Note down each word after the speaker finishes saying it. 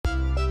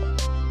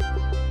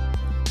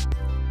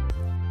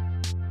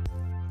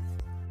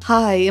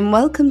Hi, and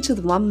welcome to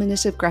the 1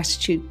 Minute of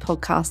Gratitude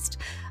podcast.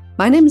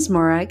 My name is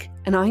Morag,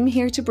 and I'm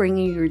here to bring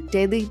you your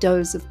daily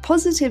dose of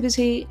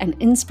positivity and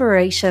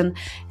inspiration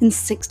in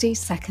 60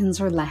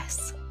 seconds or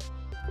less.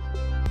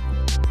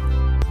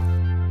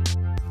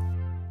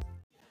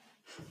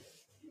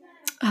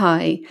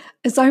 Hi,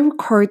 as I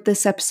record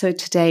this episode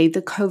today,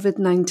 the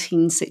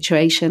COVID-19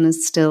 situation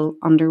is still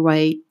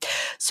underway.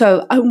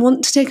 So I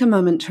want to take a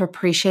moment to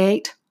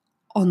appreciate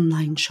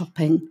online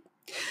shopping.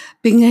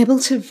 Being able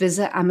to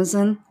visit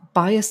Amazon,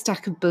 buy a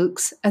stack of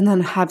books, and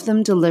then have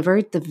them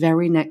delivered the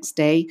very next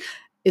day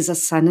is a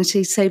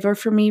sanity saver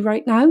for me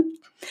right now.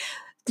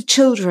 The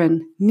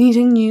children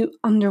needing new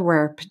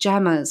underwear,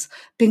 pajamas,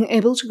 being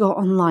able to go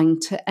online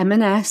to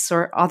M&S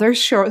or other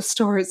short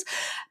stores,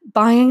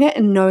 buying it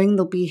and knowing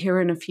they'll be here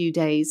in a few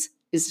days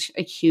is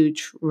a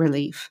huge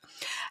relief.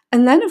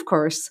 And then, of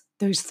course,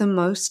 there's the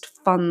most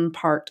fun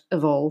part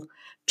of all,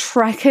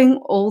 tracking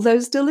all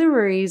those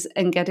deliveries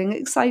and getting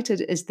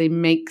excited as they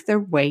make their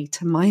way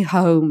to my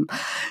home.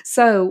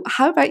 So,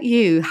 how about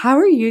you? How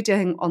are you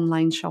doing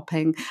online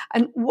shopping?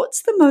 And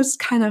what's the most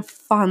kind of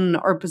fun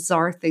or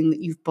bizarre thing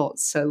that you've bought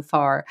so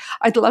far?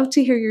 I'd love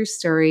to hear your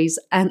stories.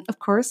 And of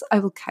course, I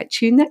will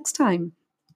catch you next time.